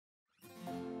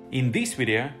In this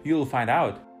video, you'll find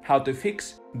out how to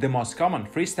fix the most common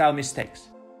freestyle mistakes.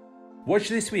 Watch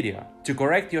this video to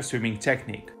correct your swimming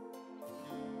technique.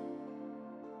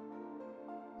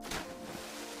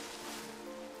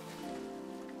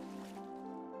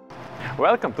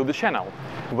 Welcome to the channel.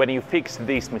 When you fix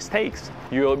these mistakes,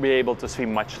 you will be able to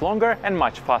swim much longer and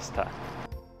much faster.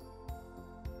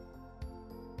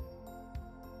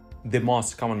 The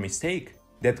most common mistake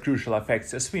that crucially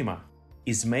affects a swimmer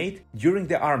is made during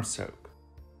the arm stroke.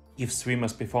 If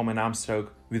swimmers perform an arm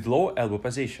stroke with low elbow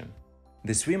position,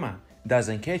 the swimmer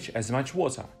doesn't catch as much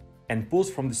water and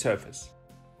pulls from the surface.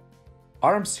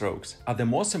 Arm strokes are the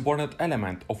most important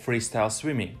element of freestyle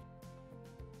swimming.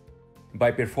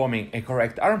 By performing a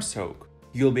correct arm stroke,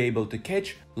 you'll be able to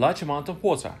catch large amount of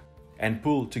water and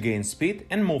pull to gain speed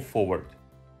and move forward.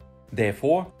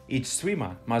 Therefore, each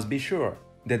swimmer must be sure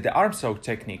that the arm stroke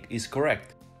technique is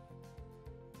correct.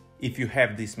 If you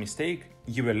have this mistake,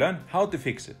 you will learn how to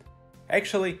fix it.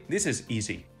 Actually, this is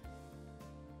easy.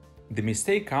 The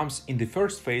mistake comes in the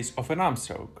first phase of an arm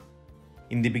stroke.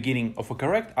 In the beginning of a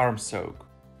correct arm stroke,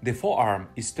 the forearm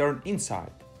is turned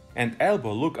inside and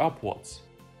elbow look upwards.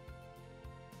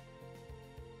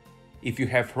 If you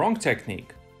have wrong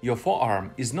technique, your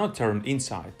forearm is not turned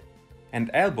inside and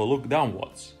elbow look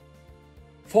downwards.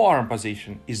 Forearm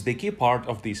position is the key part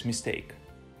of this mistake.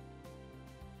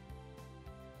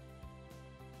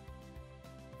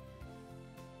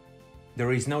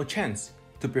 There is no chance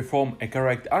to perform a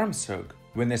correct arm stroke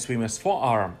when the swimmer's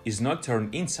forearm is not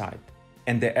turned inside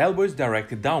and the elbow is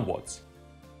directed downwards.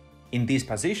 In this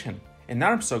position, an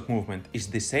arm stroke movement is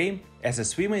the same as a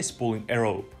swimmer is pulling a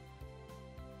rope.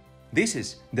 This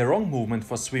is the wrong movement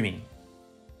for swimming.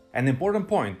 An important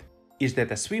point is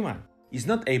that a swimmer is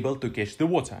not able to catch the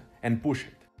water and push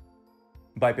it.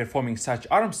 By performing such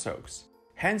arm strokes,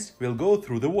 hands will go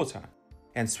through the water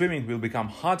and swimming will become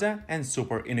harder and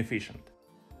super inefficient.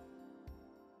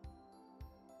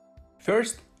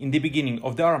 First, in the beginning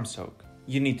of the arm stroke,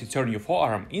 you need to turn your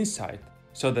forearm inside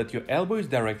so that your elbow is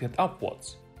directed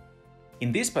upwards.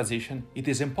 In this position, it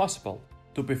is impossible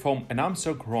to perform an arm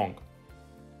stroke wrong.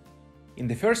 In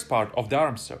the first part of the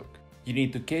arm stroke, you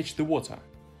need to catch the water.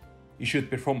 You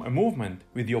should perform a movement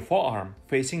with your forearm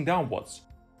facing downwards,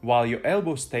 while your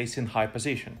elbow stays in high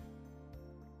position.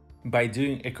 By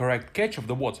doing a correct catch of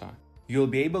the water, you'll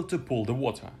be able to pull the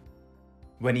water.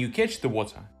 When you catch the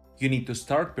water, you need to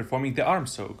start performing the arm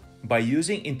stroke by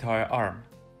using entire arm.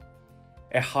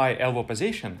 A high elbow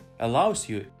position allows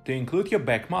you to include your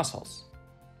back muscles.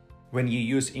 When you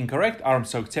use incorrect arm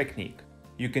stroke technique,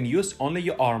 you can use only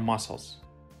your arm muscles.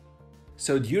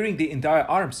 So during the entire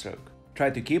arm stroke, try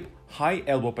to keep high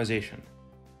elbow position.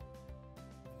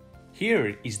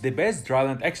 Here is the best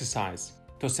dryland exercise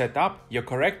to set up your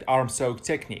correct arm stroke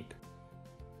technique.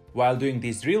 While doing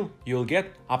this drill, you'll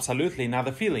get absolutely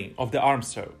another feeling of the arm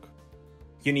stroke.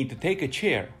 You need to take a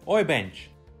chair or a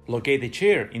bench, locate a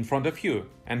chair in front of you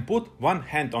and put one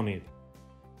hand on it.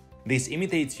 This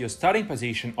imitates your starting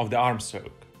position of the arm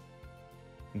stroke.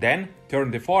 Then turn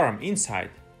the forearm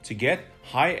inside to get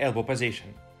high elbow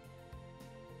position.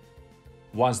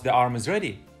 Once the arm is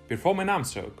ready, perform an arm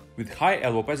stroke with high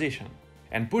elbow position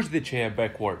and push the chair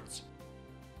backwards.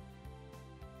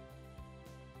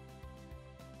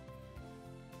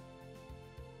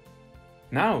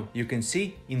 Now you can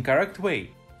see incorrect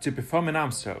way to perform an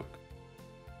arm stroke.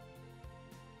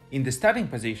 In the starting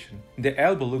position, the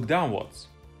elbow looks downwards.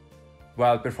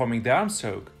 While performing the arm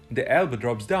stroke, the elbow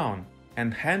drops down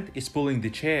and hand is pulling the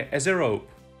chair as a rope.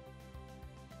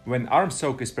 When arm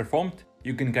stroke is performed,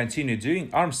 you can continue doing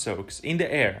arm strokes in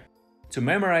the air to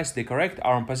memorize the correct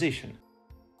arm position.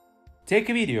 Take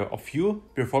a video of you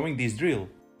performing this drill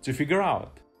to figure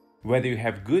out whether you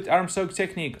have good arm stroke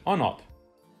technique or not.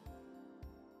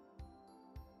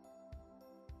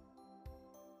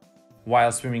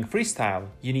 While swimming freestyle,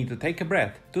 you need to take a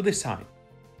breath to the side.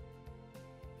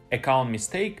 A common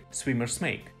mistake swimmers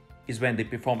make is when they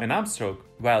perform an arm stroke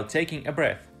while taking a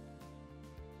breath.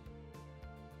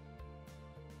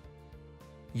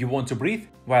 You want to breathe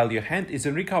while your hand is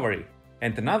in recovery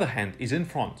and another hand is in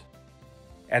front.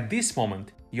 At this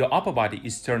moment, your upper body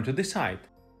is turned to the side.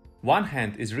 One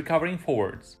hand is recovering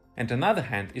forwards and another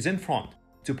hand is in front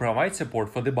to provide support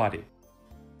for the body.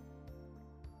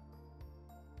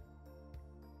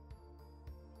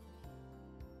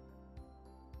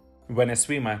 When a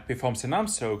swimmer performs an arm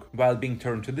stroke while being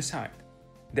turned to the side,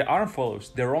 the arm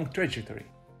follows the wrong trajectory.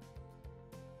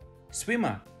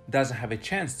 Swimmer doesn't have a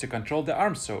chance to control the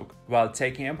arm stroke while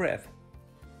taking a breath.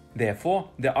 Therefore,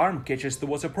 the arm catches the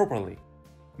water properly,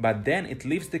 but then it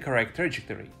leaves the correct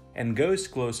trajectory and goes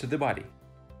close to the body.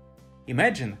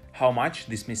 Imagine how much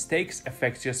these mistakes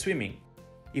affect your swimming.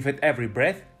 If at every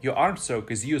breath your arm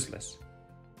stroke is useless.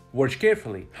 Watch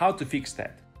carefully how to fix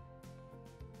that.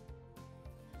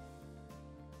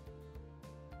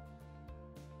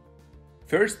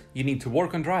 First, you need to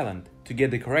work on dryland to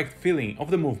get the correct feeling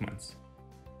of the movements.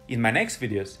 In my next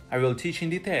videos, I will teach in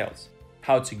details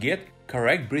how to get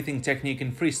correct breathing technique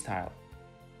in freestyle.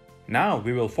 Now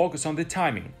we will focus on the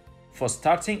timing for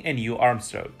starting a new arm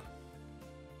stroke.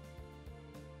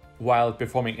 While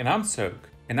performing an arm stroke,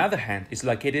 another hand is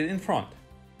located in front.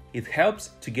 It helps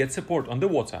to get support on the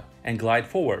water and glide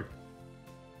forward.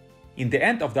 In the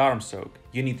end of the arm stroke,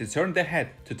 you need to turn the head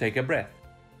to take a breath.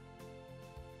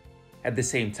 At the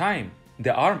same time,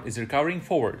 the arm is recovering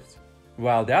forwards,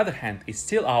 while the other hand is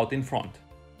still out in front.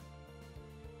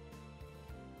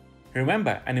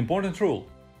 Remember an important rule.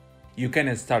 You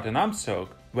cannot start an arm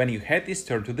stroke when your head is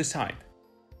turned to the side.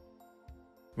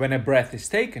 When a breath is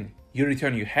taken, you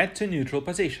return your head to neutral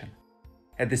position.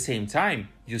 At the same time,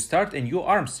 you start a new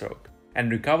arm stroke and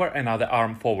recover another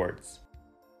arm forwards.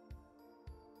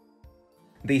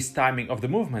 This timing of the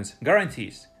movements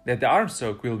guarantees that the arm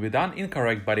stroke will be done in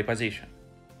correct body position.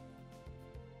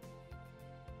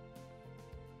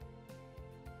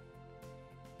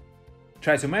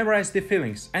 Try to memorize the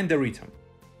feelings and the rhythm.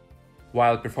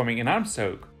 While performing an arm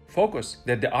stroke, focus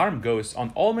that the arm goes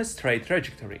on almost straight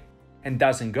trajectory and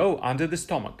doesn't go under the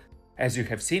stomach, as you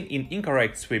have seen in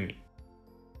incorrect swimming.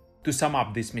 To sum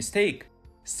up this mistake,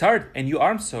 start a new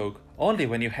arm stroke only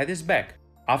when your head is back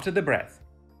after the breath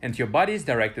and your body is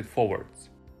directed forwards.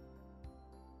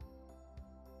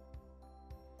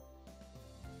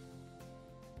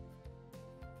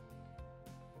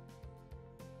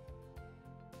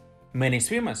 Many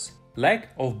swimmers lack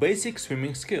of basic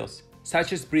swimming skills,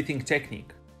 such as breathing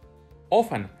technique.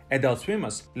 Often, adult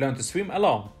swimmers learn to swim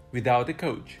alone without a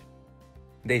coach.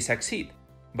 They succeed,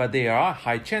 but there are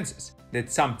high chances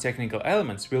that some technical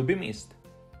elements will be missed.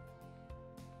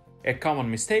 A common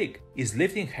mistake is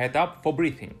lifting head up for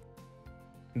breathing.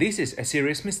 This is a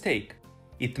serious mistake.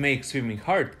 It makes swimming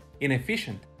hard,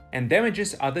 inefficient, and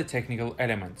damages other technical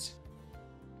elements.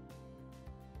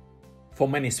 For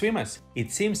many swimmers,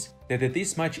 it seems that it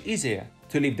is much easier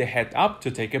to lift the head up to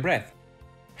take a breath.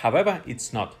 However,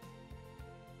 it's not.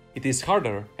 It is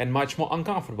harder and much more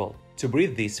uncomfortable to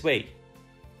breathe this way.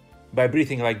 By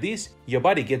breathing like this, your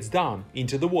body gets down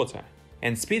into the water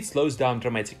and speed slows down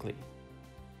dramatically.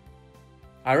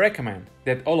 I recommend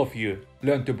that all of you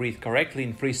learn to breathe correctly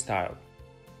in freestyle.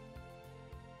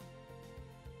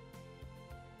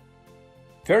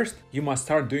 First, you must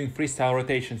start doing freestyle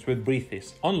rotations with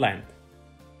breathes on land.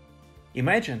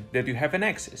 Imagine that you have an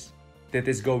axis that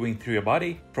is going through your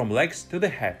body from legs to the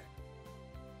head.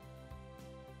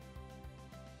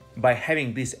 By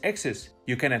having this axis,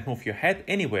 you cannot move your head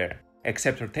anywhere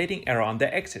except rotating around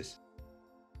the axis.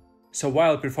 So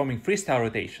while performing freestyle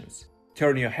rotations,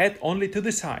 turn your head only to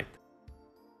the side.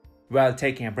 While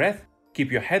taking a breath,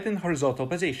 keep your head in horizontal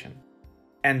position,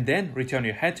 and then return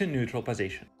your head to neutral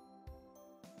position.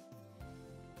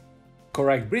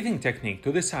 Correct breathing technique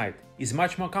to the side is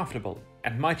much more comfortable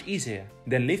and much easier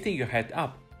than lifting your head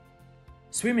up.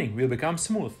 Swimming will become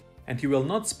smooth and you will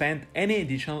not spend any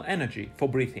additional energy for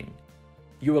breathing.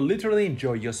 You will literally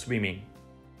enjoy your swimming.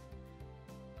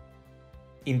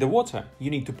 In the water, you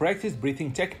need to practice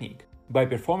breathing technique by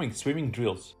performing swimming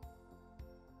drills.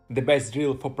 The best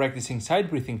drill for practicing side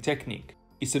breathing technique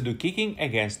is to do kicking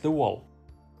against the wall.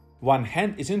 One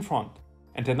hand is in front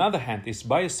and another hand is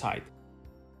by your side.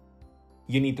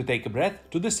 You need to take a breath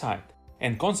to the side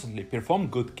and constantly perform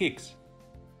good kicks.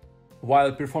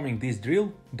 While performing this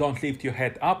drill, don't lift your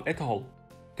head up at all.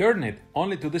 Turn it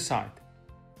only to the side.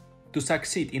 To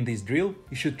succeed in this drill,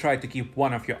 you should try to keep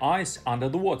one of your eyes under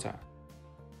the water.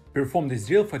 Perform this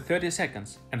drill for 30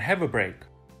 seconds and have a break.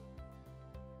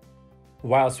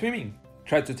 While swimming,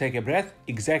 try to take a breath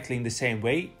exactly in the same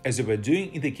way as you were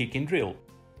doing in the kicking drill.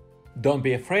 Don't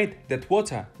be afraid that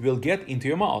water will get into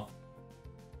your mouth.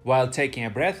 While taking a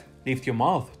breath, lift your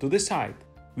mouth to the side,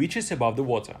 which is above the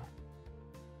water.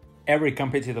 Every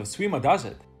competitive swimmer does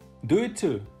it. Do it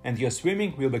too, and your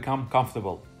swimming will become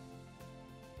comfortable.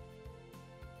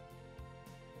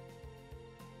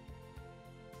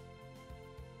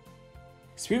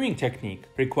 Swimming technique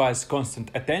requires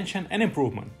constant attention and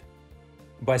improvement.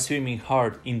 By swimming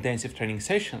hard, intensive training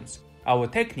sessions, our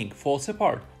technique falls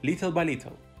apart little by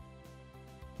little.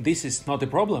 This is not a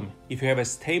problem if you have a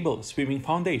stable swimming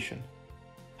foundation.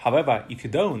 However, if you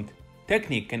don't,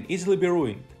 technique can easily be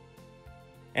ruined.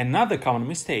 Another common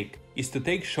mistake is to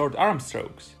take short arm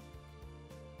strokes.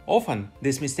 Often,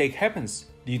 this mistake happens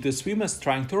due to swimmers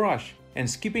trying to rush and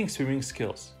skipping swimming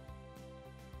skills.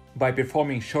 By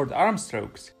performing short arm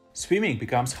strokes, swimming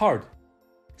becomes hard.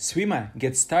 Swimmer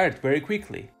gets tired very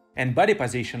quickly and body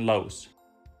position lows.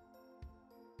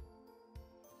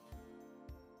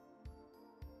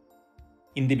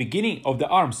 In the beginning of the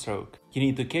arm stroke, you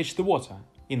need to catch the water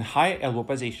in high elbow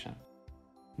position.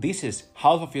 This is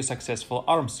half of your successful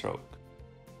arm stroke.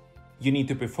 You need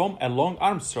to perform a long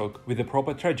arm stroke with a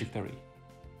proper trajectory.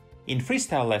 In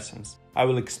freestyle lessons, I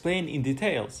will explain in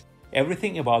details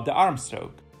everything about the arm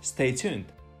stroke. Stay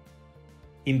tuned.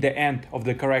 In the end of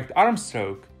the correct arm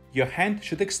stroke, your hand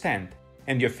should extend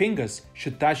and your fingers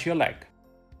should touch your leg.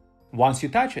 Once you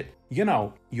touch it, you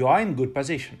know you are in good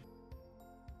position.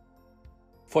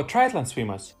 For triathlon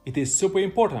swimmers, it is super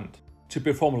important to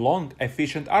perform long,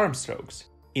 efficient arm strokes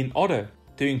in order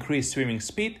to increase swimming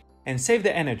speed and save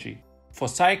the energy for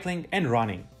cycling and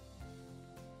running.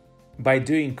 By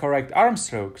doing correct arm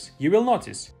strokes, you will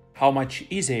notice how much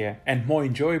easier and more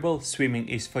enjoyable swimming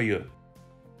is for you.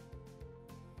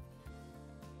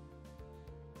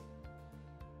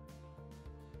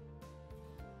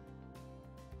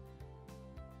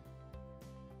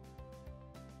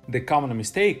 The common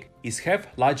mistake is have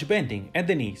large bending at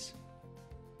the knees.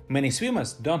 Many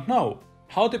swimmers don't know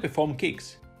how to perform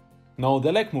kicks, know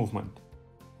the leg movement,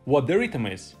 what the rhythm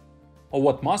is, or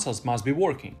what muscles must be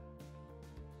working.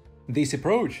 This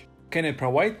approach cannot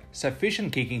provide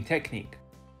sufficient kicking technique.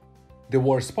 The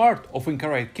worst part of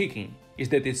incorrect kicking is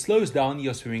that it slows down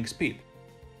your swimming speed.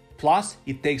 Plus,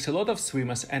 it takes a lot of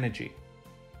swimmer's energy.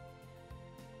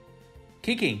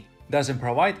 Kicking doesn't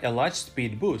provide a large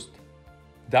speed boost.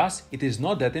 Thus, it is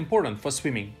not that important for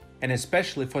swimming, and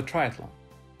especially for triathlon.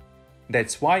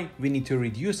 That's why we need to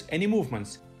reduce any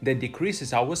movements that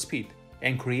decreases our speed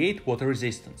and create water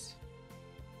resistance.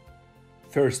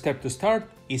 First step to start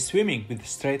is swimming with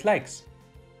straight legs.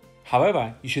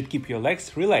 However, you should keep your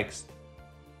legs relaxed.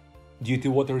 Due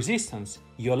to water resistance,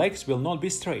 your legs will not be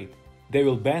straight, they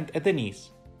will bend at the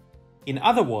knees. In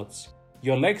other words,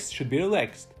 your legs should be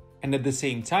relaxed and at the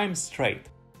same time straight.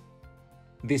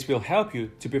 This will help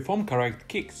you to perform correct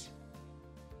kicks.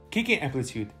 Kicking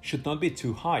amplitude should not be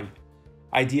too high.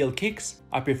 Ideal kicks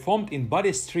are performed in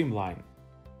body streamline.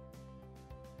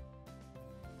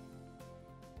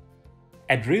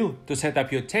 A drill to set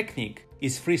up your technique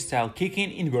is freestyle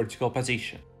kicking in vertical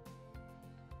position.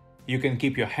 You can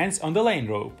keep your hands on the lane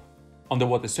rope, on the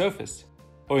water surface,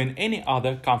 or in any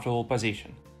other comfortable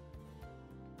position.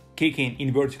 Kicking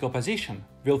in vertical position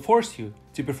will force you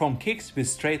to perform kicks with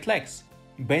straight legs,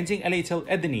 bending a little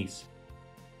at the knees.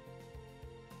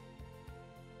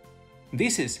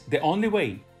 This is the only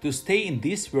way to stay in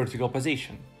this vertical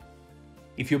position.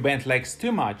 If you bend legs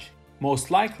too much,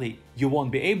 most likely you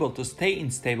won't be able to stay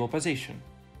in stable position.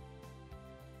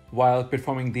 While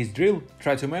performing this drill,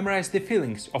 try to memorize the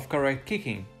feelings of correct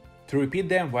kicking to repeat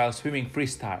them while swimming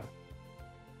freestyle.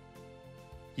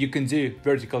 You can do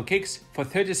vertical kicks for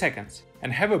 30 seconds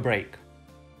and have a break.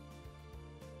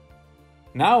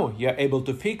 Now you are able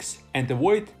to fix and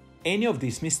avoid any of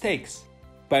these mistakes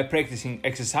by practicing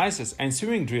exercises and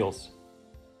swimming drills.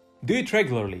 Do it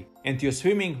regularly and your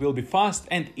swimming will be fast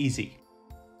and easy.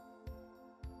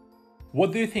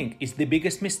 What do you think is the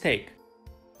biggest mistake?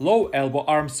 Low elbow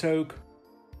arm stroke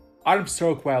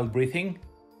while breathing,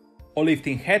 or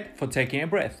lifting head for taking a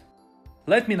breath?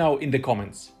 Let me know in the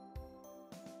comments.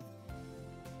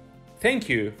 Thank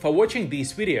you for watching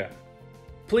this video.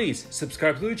 Please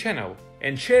subscribe to the channel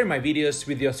and share my videos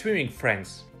with your swimming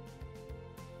friends.